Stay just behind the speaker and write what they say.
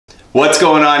What's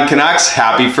going on, Canucks?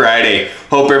 Happy Friday.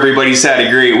 Hope everybody's had a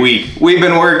great week. We've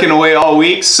been working away all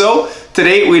week, so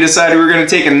today we decided we were going to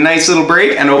take a nice little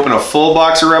break and open a full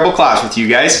box of Rebel Clash with you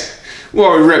guys.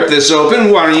 While we rip this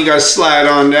open, why don't you guys slide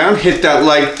on down, hit that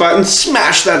like button,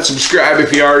 smash that subscribe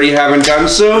if you already haven't done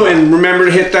so, and remember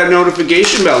to hit that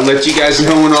notification bell, let you guys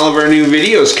know when all of our new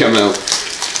videos come out.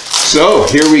 So,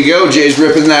 here we go. Jay's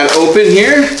ripping that open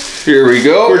here. Here we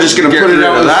go. We're just going to put it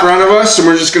out in front of us, and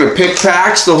we're just going to pick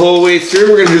packs the whole way through.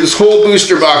 We're going to do this whole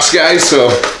booster box, guys, so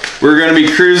we're going to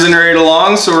be cruising right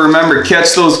along, so remember,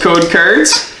 catch those code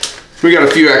cards. We got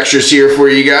a few extras here for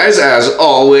you guys, as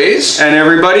always. And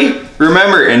everybody,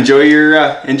 remember, enjoy your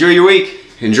week.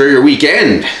 Enjoy your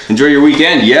weekend. Enjoy your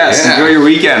weekend, yes, yeah. Enjoy your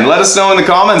weekend. Let us know in the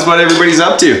comments what everybody's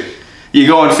up to. You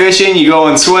going fishing? You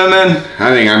going swimming?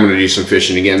 I think I'm going to do some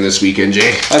fishing again this weekend,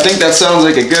 Jay. I think that sounds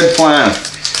like a good plan.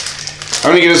 I'm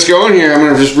going to get us going here. I'm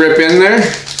going to just rip in there.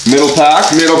 Middle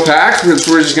pack. Middle pack. We're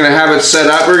just going to have it set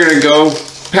up. We're going to go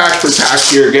pack for pack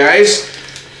here, guys.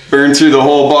 Burn through the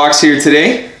whole box here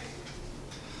today.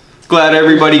 Glad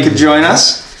everybody could join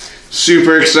us.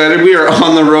 Super excited. We are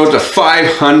on the road to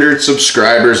 500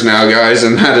 subscribers now, guys,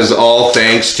 and that is all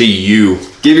thanks to you.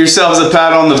 Give yourselves a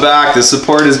pat on the back. The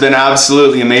support has been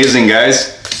absolutely amazing,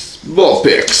 guys.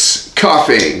 Vulpix,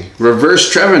 Coughing,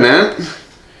 Reverse Trevenant,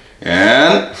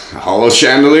 and a Hollow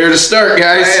Chandelier to start,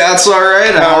 guys. Hey, that's all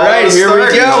right. All right, here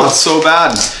we go. Not so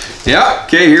bad. Yeah.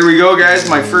 Okay, here we go, guys.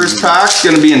 My first pack's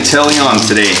going to be Evoluyions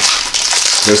today.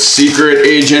 The Secret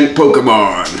Agent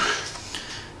Pokemon.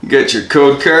 Get your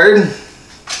code card.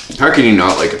 How can you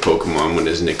not like a Pokemon when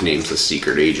his nickname's the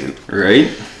Secret Agent?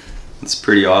 Right? That's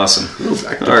pretty awesome. Ooh,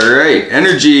 alright,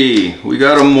 Energy. We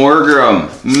got a Morgrem,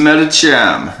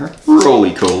 Medicham,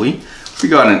 Roly-Coly. We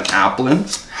got an Applin,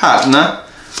 Hatna,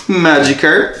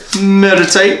 Magikarp,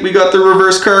 Meditite. We got the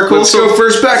Reverse Carkle. Let's go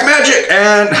first pack Magic!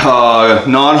 And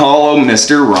non-hollow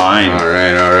Mr. Rhyme.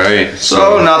 Alright, alright.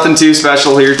 So nothing too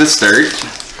special here to start.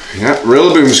 Yeah,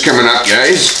 Rillaboom's coming up,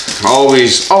 guys.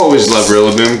 Always love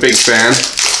Rillaboom. Big fan.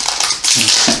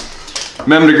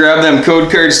 Remember to grab them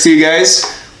code cards too,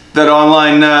 guys. That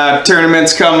online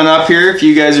tournament's coming up here. If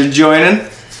you guys are joining,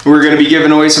 we're going to be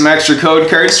giving away some extra code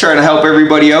cards, trying to help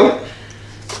everybody out.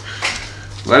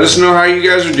 Let us know how you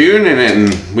guys are doing in it,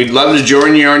 and we'd love to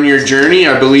join you on your journey.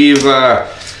 I believe the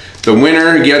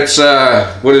winner gets,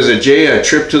 what is it, Jay? A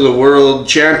trip to the World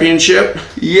Championship?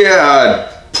 Yeah.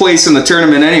 Place in the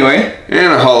tournament anyway.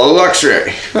 And a Hollow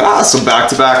Luxray. Ah, some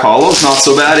back-to-back hollows, not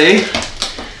so bad, eh?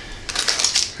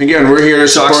 Again, we're here to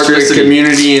support the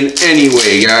community in any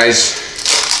way, guys.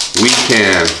 We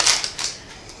can.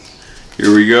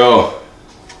 Here we go.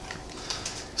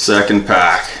 Second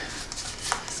pack.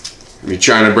 We're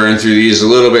trying to burn through these a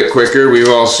little bit quicker. We've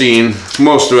all seen,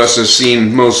 most of us have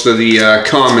seen most of the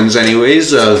commons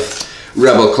anyways of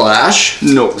Rebel Clash.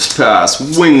 Nose Pass,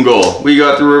 Wingull. We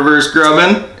got the Reverse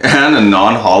Grubbin and a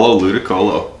non-hollow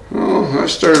Ludicolo. Oh, I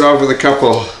started off with a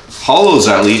couple hollows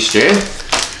at least, Jay.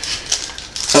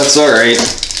 That's alright.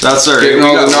 That's alright. Getting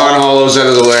all the non-hollows out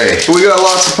of the way. We got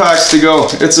lots of packs to go.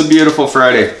 It's a beautiful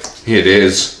Friday. It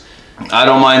is. I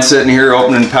don't mind sitting here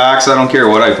opening packs. I don't care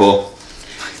what I pull.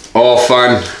 All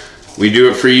fun. We do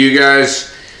it for you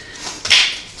guys.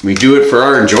 We do it for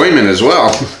our enjoyment as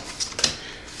well.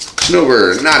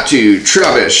 Snover, Natu,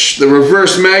 Trubbish, the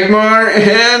Reverse Magmar,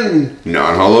 and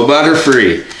non-hollow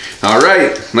Butterfree.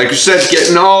 Alright, like I said,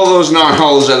 getting all those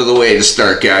non-hollows out of the way to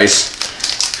start, guys.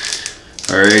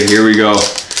 Alright, here we go.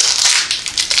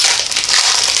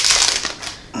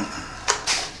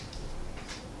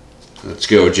 Let's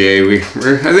go, Jay.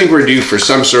 I think we're due for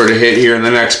some sort of hit here in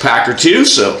the next pack or two,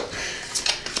 so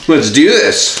let's do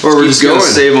this. Or we're just going to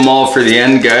save them all for the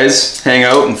end, guys. Hang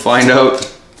out and find out.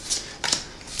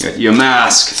 Got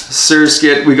Yamask,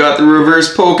 Surskit, we got the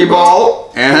Reverse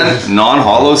Pokeball, and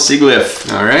non-hollow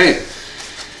Sigilyph. Alright.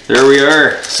 There we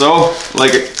are. So,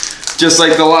 just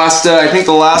like the last, I think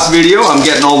the last video, I'm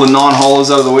getting all the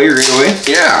non-hollows out of the way right away.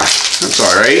 Yeah, that's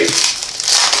alright.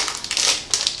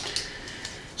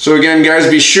 So again,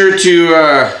 guys, be sure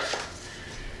to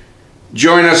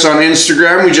join us on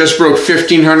Instagram. We just broke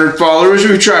 1,500 followers.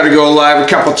 We try to go live a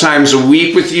couple times a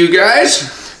week with you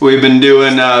guys. We've been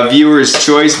doing Viewer's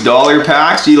Choice dollar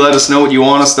packs. You let us know what you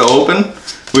want us to open.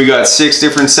 We got 6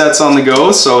 different sets on the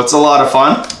go, so it's a lot of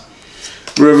fun.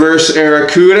 Reverse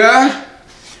Arrokuda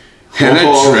and a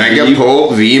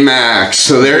Dragapult VMAX.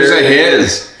 So there's a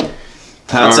hit.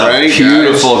 That's a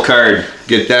beautiful card.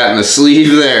 Get that in the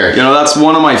sleeve there. You know, that's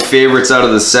one of my favorites out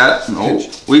of the set. Oh,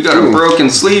 we got a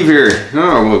broken sleeve here.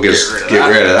 Oh, we'll get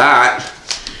rid of that.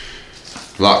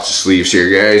 Lots of sleeves here,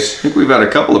 guys. I think we've had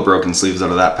a couple of broken sleeves out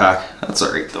of that pack. That's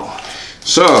alright though.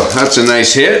 So that's a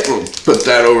nice hit. We'll put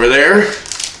that over there.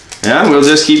 Yeah, we'll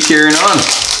just keep carrying on.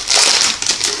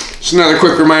 Just another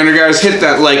quick reminder, guys, hit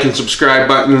that like and subscribe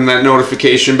button and that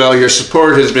notification bell. Your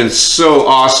support has been so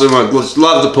awesome. I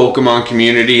love the Pokemon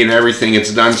community and everything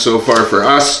it's done so far for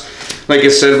us. Like I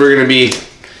said, we're going to be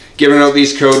giving out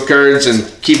these code cards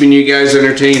and keeping you guys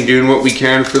entertained, doing what we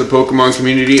can for the Pokemon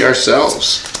community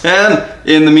ourselves. And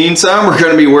in the meantime, we're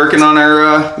going to be working on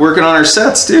our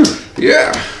sets too.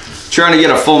 Yeah. Trying to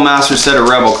get a full master set of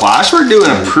Rebel Clash. We're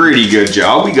doing a pretty good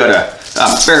job. We got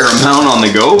a fair amount on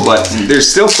the go, but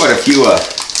there's still quite a few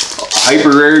hyper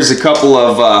rares, a couple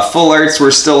of full arts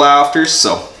we're still after,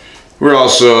 so. We're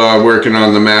also working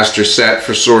on the master set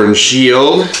for Sword and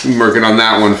Shield. Been working on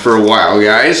that one for a while,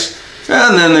 guys.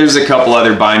 And then there's a couple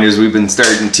other binders we've been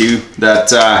starting to that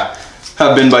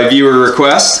have been by viewer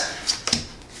request.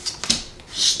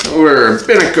 We're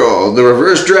Binnacle, the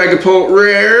Reverse Dragapult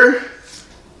Rare,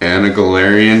 and a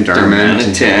Galarian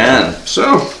Darmanitan.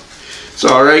 So, it's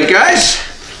alright, guys.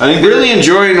 I think really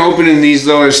enjoying opening these,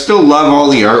 though. I still love all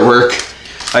the artwork.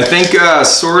 I think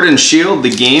Sword and Shield, the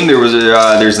game, there's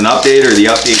an update, or the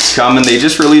update's coming. They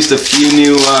just released a few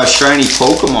new shiny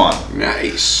Pokemon.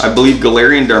 Nice. I believe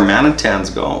Galarian Darmanitan's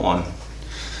got one.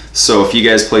 So if you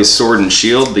guys play Sword and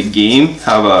Shield, the game,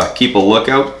 keep a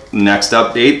lookout. Next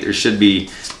update, there should be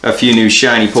a few new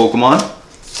shiny Pokemon.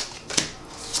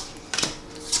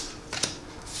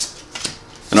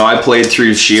 I know I played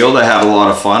through Shield. I had a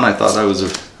lot of fun. I thought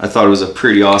it was a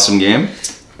pretty awesome game.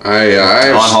 On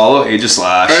Hollow,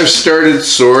 Aegislash. I've started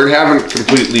Sword, haven't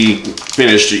completely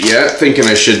finished it yet. Thinking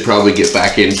I should probably get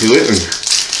back into it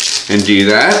and do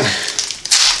that.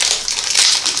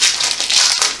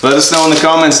 Let us know in the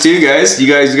comments too, guys.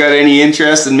 You guys got any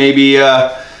interest in maybe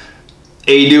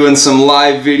doing some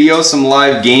live video, some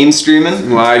live game streaming?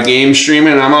 Live game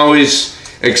streaming. I'm always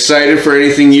excited for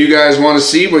anything you guys want to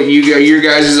see. But you got your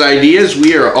guys' ideas.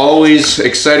 We are always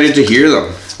excited to hear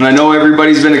them. And I know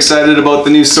everybody's been excited about the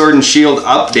new Sword and Shield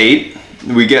update.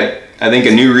 We get, I think,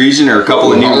 a new region or a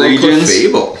couple of new regions,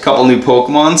 a couple new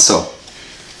Pokemon, so.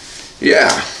 Yeah.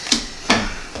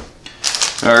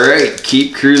 Alright,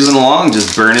 keep cruising along,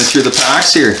 just burning through the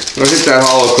packs here. I'll hit that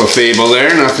Holo Clefable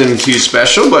there, nothing too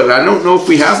special, but I don't know if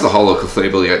we have the Holo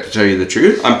Clefable yet, to tell you the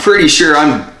truth. I'm pretty sure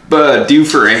I'm due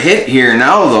for a hit here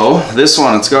now, though. This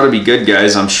one, it's got to be good,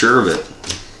 guys, I'm sure of it.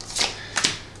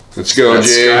 Let's go,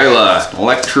 Jay. Skyla,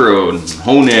 Electrode,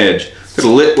 Honedge,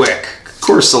 Litwick,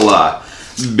 Corsola,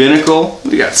 Binnacle,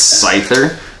 we got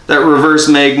Scyther, that Reverse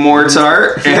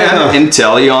Magmortar, and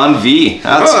Inteleon V.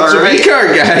 That's a V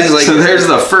card, guys. So there's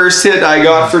the first hit I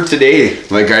got for today.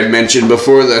 Like I'd mentioned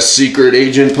before, the Secret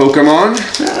Agent Pokemon.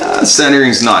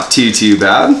 Centering's not too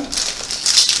bad.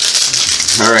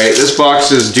 Alright, this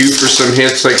box is due for some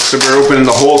hits. Like I said, we're opening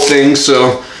the whole thing,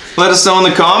 so let us know in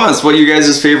the comments what your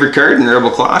guys' favorite card in Rebel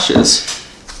Clash is.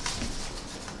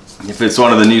 If it's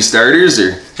one of the new starters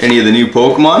or any of the new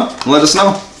Pokemon, let us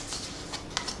know.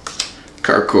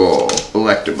 Carkol,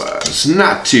 Electabuzz,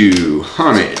 Natu,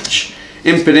 Honedge,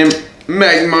 Impidimp,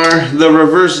 Magmar, the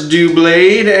Reverse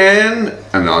Doublade, and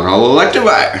a non-holo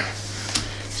Electivire.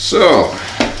 So,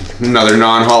 another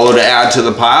non-holo to add to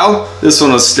the pile. This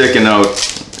one was sticking out.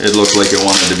 It looked like it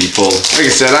wanted to be pulled. Like I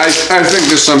said, I think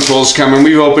there's some pulls coming.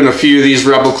 We've opened a few of these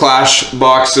Rebel Clash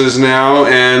boxes now,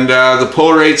 and the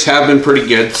pull rates have been pretty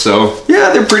good, so.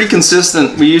 Yeah, they're pretty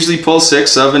consistent. We usually pull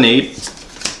 6, 7, 8.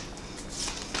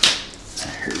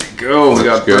 Here we go. We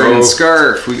got Burning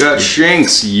Scarf. We got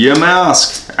Shinx,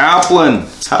 Yamask, Applin,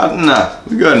 Hatena.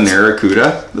 We got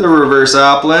Narracuda, the Reverse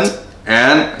Applin,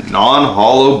 and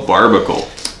non-holo Barbacle.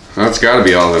 That's got to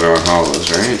be all the non-holos,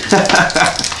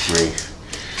 right?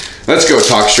 Let's go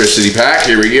Toxtricity pack.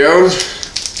 Here we go.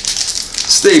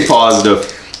 Stay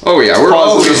positive. Oh yeah, we're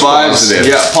positive vibes. Positive.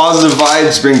 Yeah, positive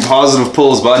vibes bring positive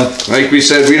pulls, bud. Like we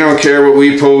said, we don't care what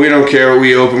we pull. We don't care what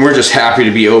we open. We're just happy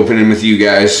to be opening with you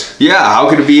guys. Yeah, how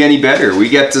could it be any better? We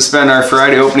get to spend our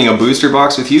Friday opening a booster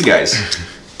box with you guys.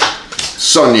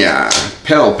 Sonia,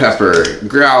 Pell Pepper,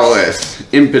 Growlithe,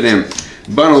 Impidimp,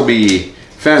 Bunnelby,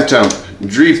 Phantom,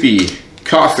 Dreepy,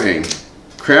 Coughing,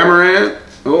 Cramorant.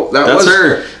 Oh, that's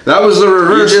her. That was the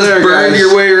reverse. You just burned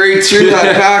your way right through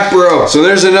that pack, bro. So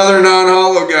there's another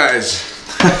non-holo, guys.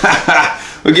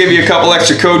 We'll give you a couple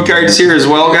extra code cards here as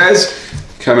well, guys.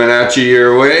 Coming at you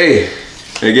your way.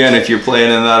 Again, if you're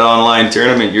playing in that online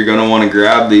tournament, you're going to want to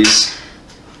grab these.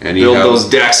 And build those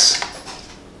decks.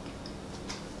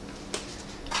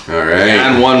 All right.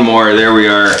 And one more. There we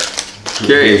are.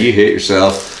 Okay. You hit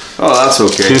yourself. Oh, that's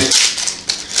okay.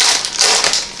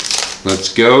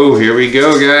 Let's go. Here we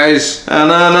go, guys.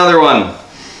 And another one.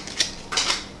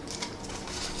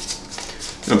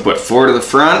 Gonna put 4 to the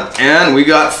front, and we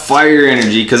got Fire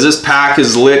Energy because this pack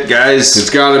is lit, guys. It's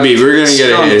gotta be. We're gonna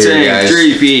get a hit here, guys.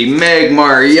 Dreepy,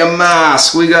 Magmar,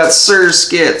 Yamask. We got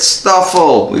Surskit,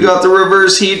 Stuffle. We got the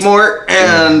Reverse Heatmore,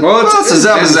 and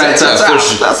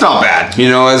that's not bad. You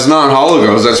know, as non-holo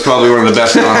goes, that's probably one of the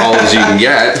best non-holos you can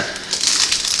get.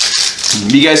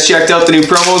 You guys checked out the new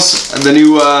promos? The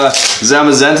new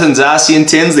Zamazenta and Zacian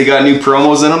tins? They got new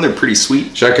promos in them. They're pretty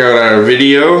sweet. Check out our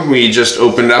video. We just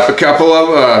opened up a couple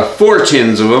of 4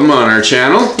 tins of them on our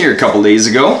channel. Here a couple days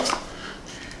ago.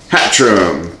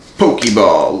 Hatchram,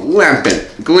 Pokeball, Lampent,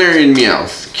 Galarian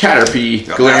Meowth, Caterpie,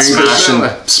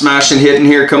 Galarian smashing hitting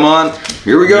here. Come on.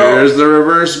 Here we go. There's the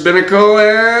Reverse Binnacle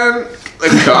and the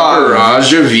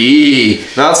Copperajah V.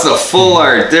 That's the full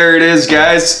art. There it is,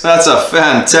 guys. That's a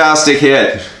fantastic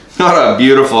hit. What a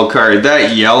beautiful card.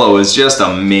 That yellow is just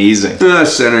amazing.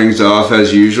 Centering's off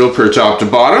as usual per top to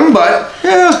bottom, but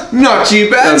yeah, not too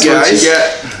bad, that's guys. What you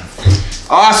get.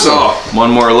 Awesome. So,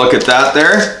 one more look at that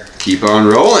there. Keep on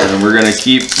rolling. And we're going to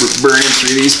keep burning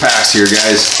through these packs here,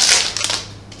 guys.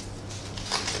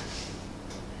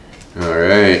 All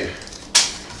right.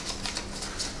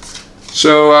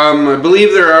 So, I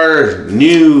believe there are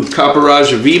new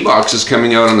Copperajah V boxes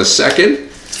coming out on the 2nd.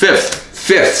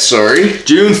 5th, sorry.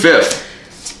 June 5th.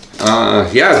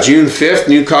 Yeah, June 5th,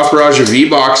 new Copperajah V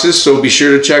boxes, so be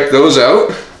sure to check those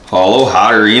out. Holo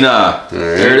Hatterena. Right.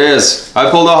 There it is. I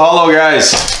pulled a holo,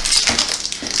 guys.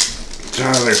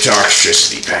 Another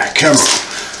Toxtricity pack, come on.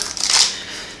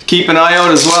 Keep an eye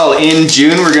out as well. In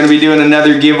June, we're going to be doing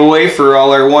another giveaway for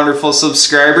all our wonderful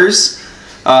subscribers.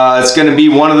 It's going to be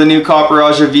one of the new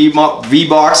Copperajah V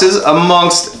boxes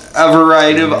amongst a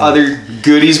variety of other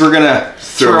goodies we're going to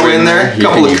throw in there. A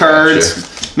couple of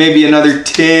cards, maybe another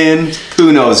tin.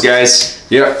 Who knows, guys?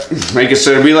 Yep. Like I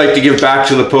said, we like to give back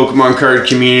to the Pokemon card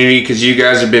community because you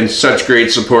guys have been such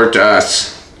great support to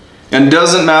us. And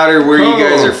doesn't matter where you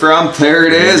guys are from. There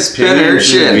it is.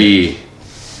 Pinnertion.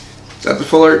 Is that the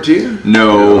full art too?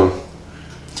 No.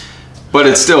 But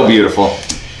it's still beautiful.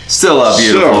 Still a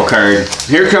beautiful card.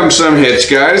 Here comes some hits,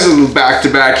 guys.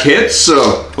 Back-to-back hits.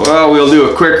 So, well, we'll do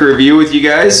a quick review with you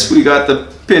guys. We got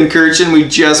the Pincurchin we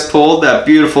just pulled, that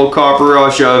beautiful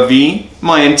Copperajah V,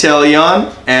 my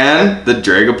Inteleon, and the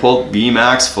Dragapult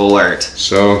VMAX full art.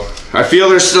 So, I feel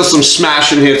there's still some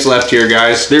smashing hits left here,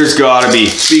 guys. There's gotta be.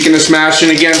 Speaking of smashing,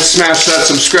 again, smash that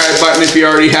subscribe button if you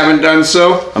already haven't done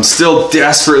so. I'm still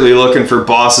desperately looking for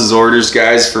boss's orders,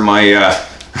 guys, for my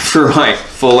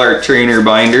full art trainer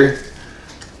binder.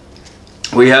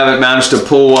 We haven't managed to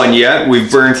pull one yet. We've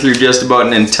burned through just about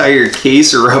an entire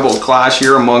case of Rebel Clash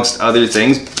here, amongst other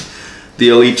things. The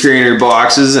Elite Trainer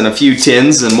boxes and a few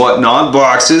tins and whatnot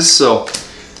boxes, so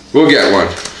we'll get one.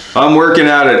 I'm working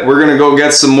at it. We're gonna go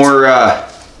get some more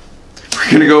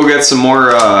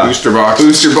booster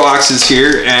boxes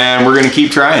here, and we're gonna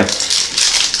keep trying.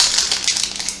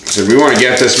 So we want to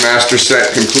get this master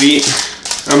set complete,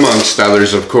 amongst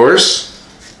others, of course.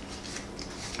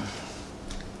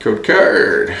 Code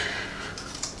card.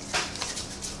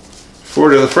 4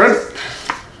 to the front.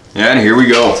 And here we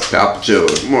go.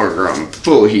 Palpitoad, Morgrem,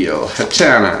 Full Heal,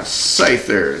 Hatana,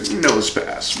 Scyther,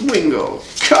 Nosepass, Wingull,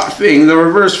 Coughing, the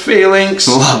Reverse Phalanx.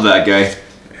 Love that guy.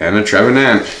 And a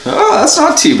Trevenant. Oh, that's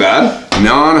not too bad.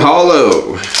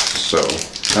 Non-holo. So,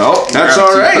 oh, that's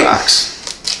alright.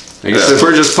 Like I said,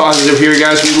 we're just positive here,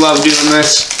 guys. We love doing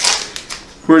this.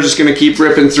 We're just going to keep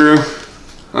ripping through.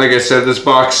 Like I said, this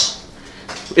box,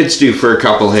 it's due for a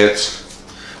couple hits.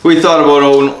 We thought about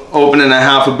opening a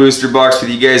half a booster box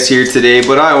with you guys here today,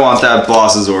 but I want that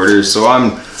boss's order, so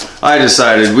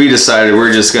we decided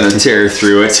we're just gonna tear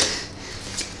through it.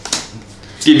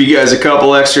 Give you guys a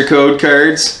couple extra code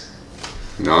cards.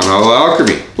 Non-holo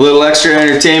alchemy. A little extra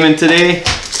entertainment today.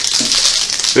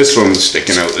 This one's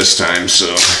sticking out this time, so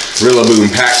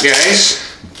Rillaboom pack, guys.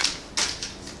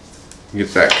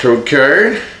 Get that code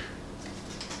card.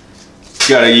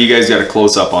 You guys got a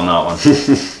close up on that one.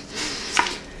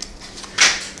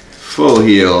 Full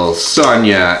Heal,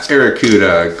 Sonya,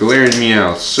 Arrokuda, Galarian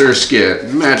Meowth,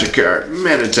 Surskit, Magikarp,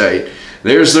 Meditite.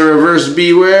 There's the Reverse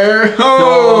Beware.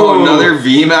 Oh, another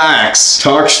VMAX.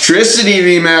 Toxtricity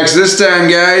VMAX this time,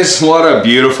 guys. What a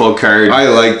beautiful card. I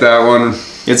like that one.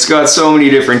 It's got so many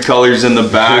different colors in the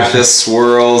back. The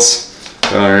swirls.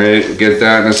 Alright, get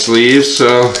that in the sleeve.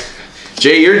 So,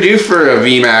 Jay, you're due for a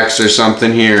VMAX or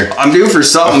something here. I'm due for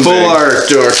something a full big.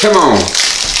 art, or come on.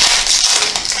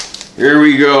 Here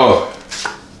we go.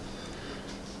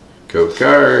 Code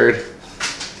card.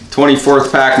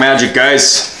 24th pack magic,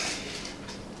 guys.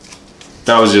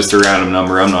 That was just a random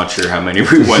number. I'm not sure how many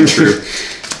we went through.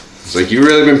 It's like, you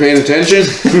really been paying attention?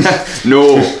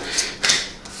 No.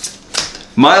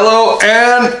 Milo,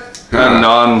 and a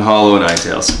non-hollow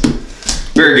Ninetales.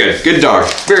 Very good. Good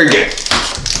dog. Very good.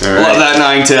 All right. Love that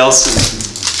Ninetales.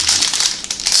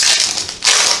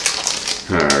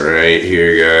 All right,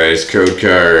 here, guys. Code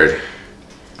card.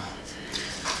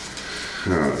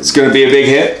 It's gonna be a big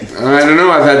hit. I don't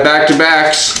know. I've had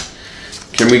back-to-backs.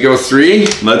 Can we go 3?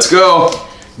 Let's go.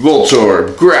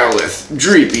 Voltorb, Growlithe,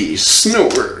 Dreepy,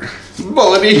 Snover,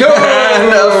 Bullety,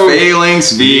 and a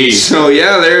Phalanx V. So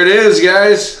yeah, there it is,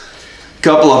 guys.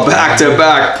 Couple of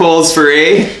back-to-back pulls for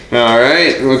A. All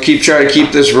right, we'll try to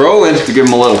keep this rolling. To give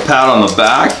him a little pat on the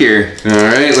back here. All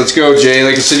right, let's go, Jay.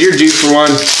 Like I said, you're due for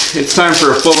one. It's time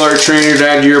for a full art trainer to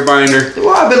add to your binder.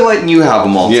 Well, I've been letting you have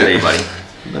them all today, buddy.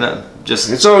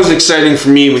 It's always exciting for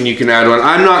me when you can add one.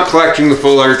 I'm not collecting the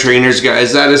full art trainers,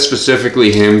 guys. That is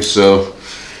specifically him, so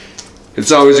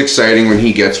it's always exciting when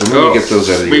he gets one. Let me get those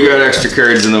out of the way. We got extra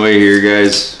cards in the way here,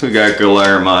 guys. We got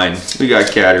Galarmine. We got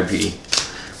Caterpie.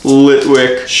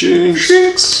 Litwick.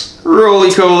 Shinx.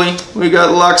 Roly-Coly. We got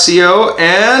Luxio.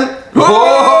 And...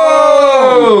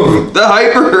 Whoa! The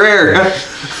hyper rare.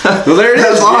 Well, there it is.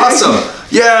 That's awesome.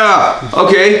 Yeah.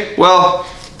 Okay, well,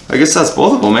 I guess that's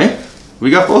both of them, eh? We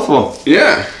got both of them.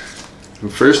 Yeah.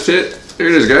 First hit. There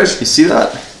it is, guys. You see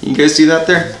that? You guys see that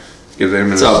there? Give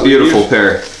them it's a beautiful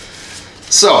pair.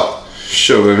 So,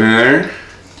 show them in there.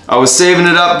 I was saving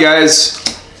it up, guys.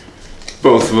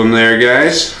 Both of them there,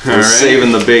 guys. All right.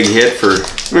 Saving the big hit for...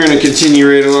 We're going to continue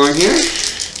right along here.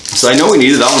 So I know we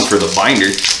needed that one for the binder.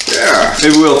 Yeah.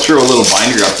 Maybe we'll throw a little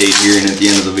binder update here in at the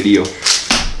end of the video.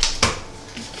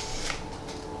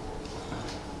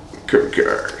 Code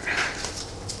card.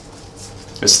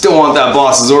 I still want that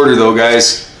boss's order though,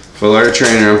 guys. Full art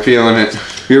trainer, I'm feeling it.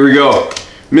 Here we go.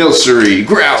 Milcery,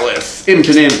 Growlithe,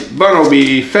 Impidimp,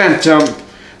 Bunnelby, Phantom,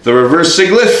 the reverse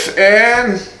Siglif,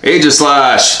 and...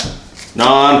 Aegislash.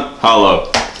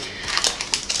 Non-hollow.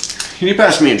 Can you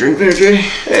pass me a drink there, Jay?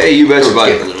 Hey, you betcha,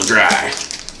 buddy. Get a little dry.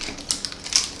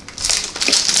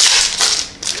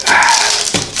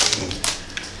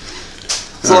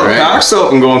 It's a lot of packs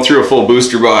open going through a full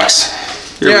booster box.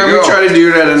 Here we try to do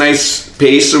it at a nice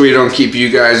pace so we don't keep you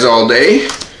guys all day.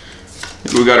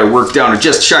 We got our work down to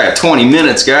just shy of 20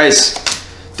 minutes, guys.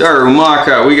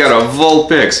 Darumaka, we got a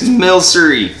Vulpix,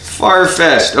 Milcery,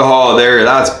 Farfetch'd. Oh, there,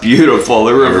 that's beautiful.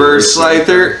 The reverse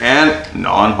Scyther and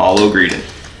non-hollow Greedent.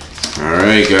 All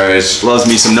right, guys. Loves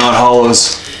me some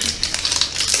non-hollows.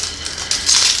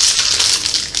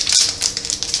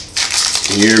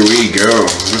 Here we go.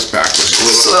 This pack was a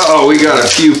little... So, we got a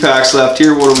few packs left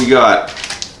here. What do we got?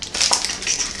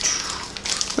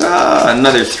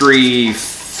 Another 3,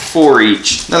 4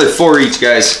 each. Another 4 each,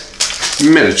 guys.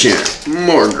 Medicham,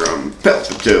 Morgrem,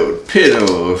 Pelpitoad,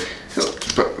 Pidove,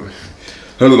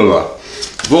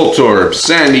 Voltorb,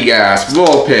 Sandygast,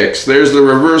 Vulpix. There's the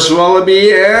reverse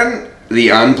Wallaby and the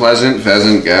unpleasant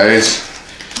pheasant, guys.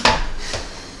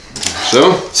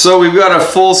 So we've got a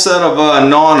full set of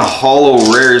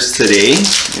non-hollow rares today.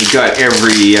 We've got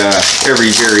every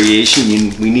variation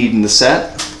we need in the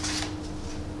set.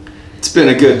 It's been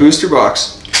a good booster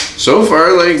box. So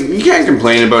far, like, you can't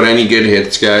complain about any good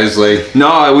hits, guys. Like,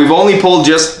 no, we've only pulled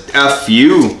just a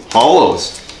few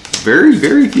hollows. Very,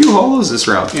 very few hollows this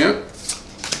round. Yep.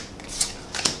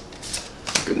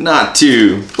 Not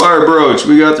too. Barbrooch,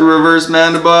 we got the reverse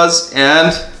Mandibuzz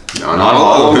and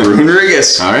non-hollow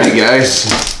Runerigus. Alright, guys.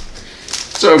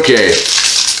 It's okay.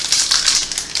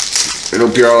 I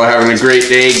hope you're all having a great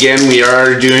day. Again, we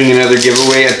are doing another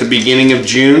giveaway at the beginning of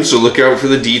June, so look out for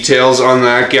the details on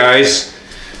that, guys.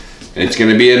 It's going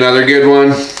to be another good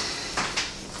one.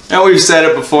 And we've said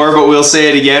it before, but we'll say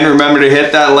it again. Remember to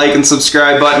hit that like and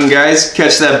subscribe button, guys.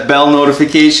 Catch that bell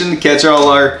notification. Catch all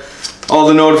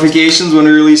the notifications when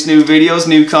we release new videos,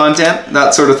 new content,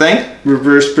 that sort of thing.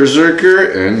 Reverse Berserker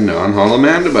and non-hollow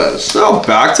Mandibuzz. So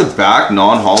back-to-back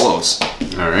non-hollows.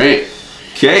 All right.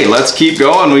 Okay, let's keep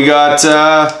going. We got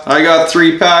I got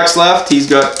 3 packs left. He's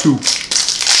got 2.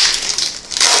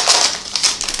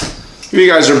 If you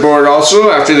guys are bored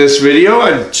also after this video,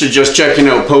 I suggest checking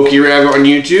out PokeRev on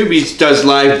YouTube. He does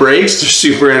live breaks. They're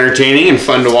super entertaining and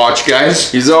fun to watch, guys.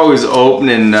 He's always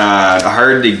opening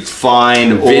hard to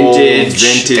find vintage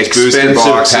booster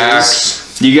boxes.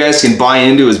 Packs. You guys can buy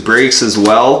into his breaks as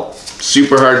well.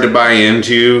 Super hard to buy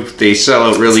into. They sell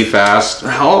out really fast.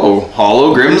 Oh,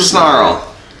 Hollow Grimmsnarl.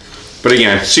 But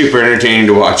again, super entertaining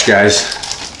to watch, guys.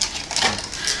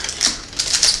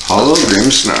 Hollow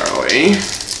Grimmsnarl, eh?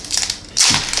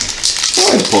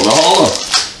 I pulled a hollow.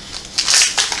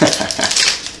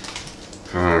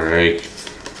 Alright.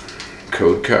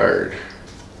 Code card.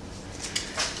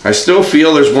 I still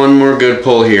feel there's one more good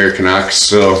pull here, Canucks,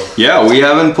 so... Yeah, we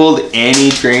haven't pulled any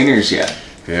trainers yet.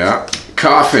 Yeah.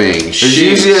 Coughing. There's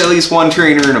usually at least one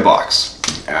trainer in a box.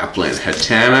 Applin.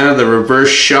 Hatana, the reverse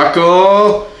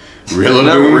shuckle.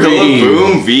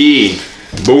 Rillaboom V.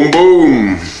 Boom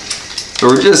boom. So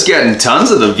we're just getting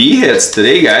tons of the V hits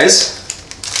today, guys.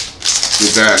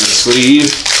 Get that in the sleeve.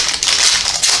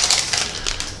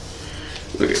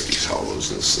 Look at these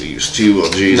hollows in the sleeves too.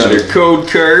 Well, geez. Another code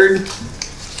card.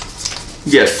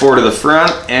 We get 4 to the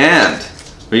front, and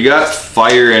we got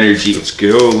Fire Energy. Let's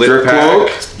go. Lit pack.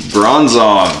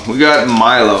 Bronzong. We got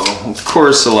Milo,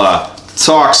 Corsola,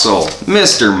 Toxel,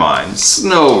 Mr. Mime,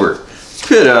 Snover,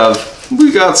 Pidove.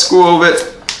 We got Squovit,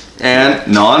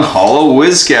 and non-hollow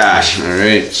Whiscash.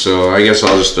 Alright, so I guess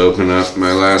I'll just open up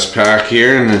my last pack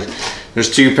here, and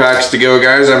there's 2 packs to go,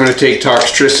 guys. I'm going to take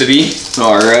Toxtricity.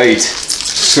 Alright.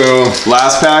 So,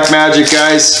 last pack magic,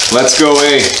 guys. Let's go,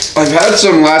 I've had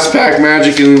some last pack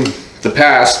magic in the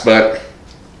past, but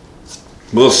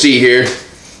we'll see here.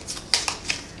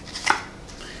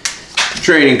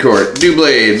 Training Court,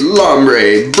 Doublade,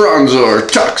 Lombre, Bronzor,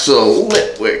 Toxel,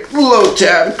 Litwick,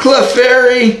 Lotad,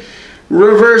 Clefairy,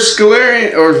 Reverse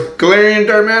Galarian or Galarian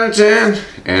Darmanitan,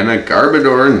 and a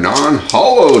Garbodor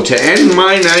non-hollow to end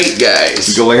my night, guys.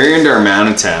 Galarian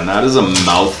Darmanitan, that is a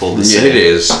mouthful to say. It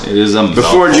is. It is a mouthful.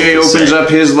 Before Jay opens up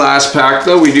his last pack,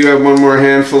 though, we do have one more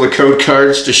handful of code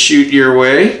cards to shoot your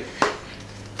way.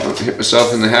 I'll hit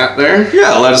myself in the hat there.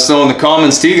 Yeah, let us know in the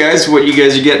comments too, guys, what you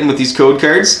guys are getting with these code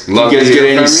cards. Love you guys to hear get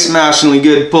any from you. smashingly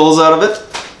good pulls out of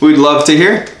it? We'd love to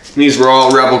hear. These were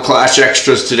all Rebel Clash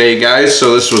extras today, guys,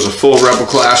 so this was a full Rebel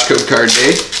Clash code card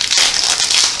day.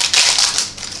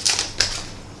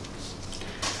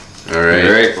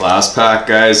 Alright, last pack,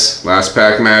 guys. Last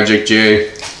pack magic,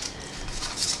 Jay.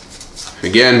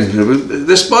 Again,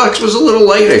 this box was a little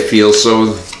light, I feel,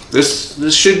 so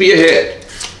this should be a hit.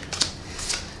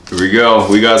 Here we go.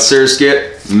 We got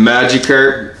Surskit,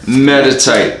 Magikarp,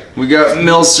 Meditite. We got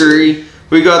Milcery.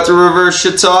 We got the Reverse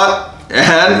Chatot.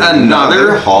 And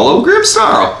another Hollow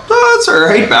Grimmsnarl. Oh, that's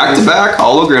alright. Back to back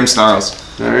Hollow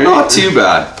Grimmsnarls. Alright. Not too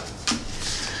bad.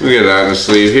 Look at that in the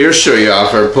sleeve here. Show you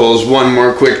off our pulls one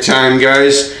more quick time,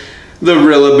 guys. The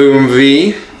Rillaboom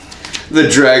V. The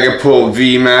Dragapult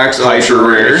V Max. Ultra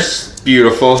rare.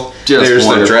 Beautiful. There's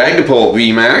wonderful. The Dragapult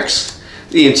V Max.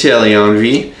 The Inteleon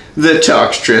V. The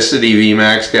Toxtricity V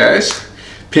Max, guys.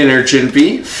 Pinurchin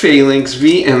V, Phalanx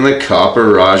V, and the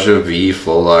Copperaja V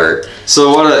full art.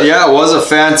 So it was a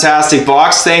fantastic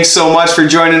box. Thanks so much for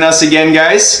joining us again,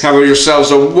 guys. Have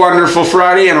yourselves a wonderful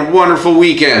Friday and a wonderful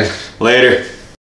weekend. Later.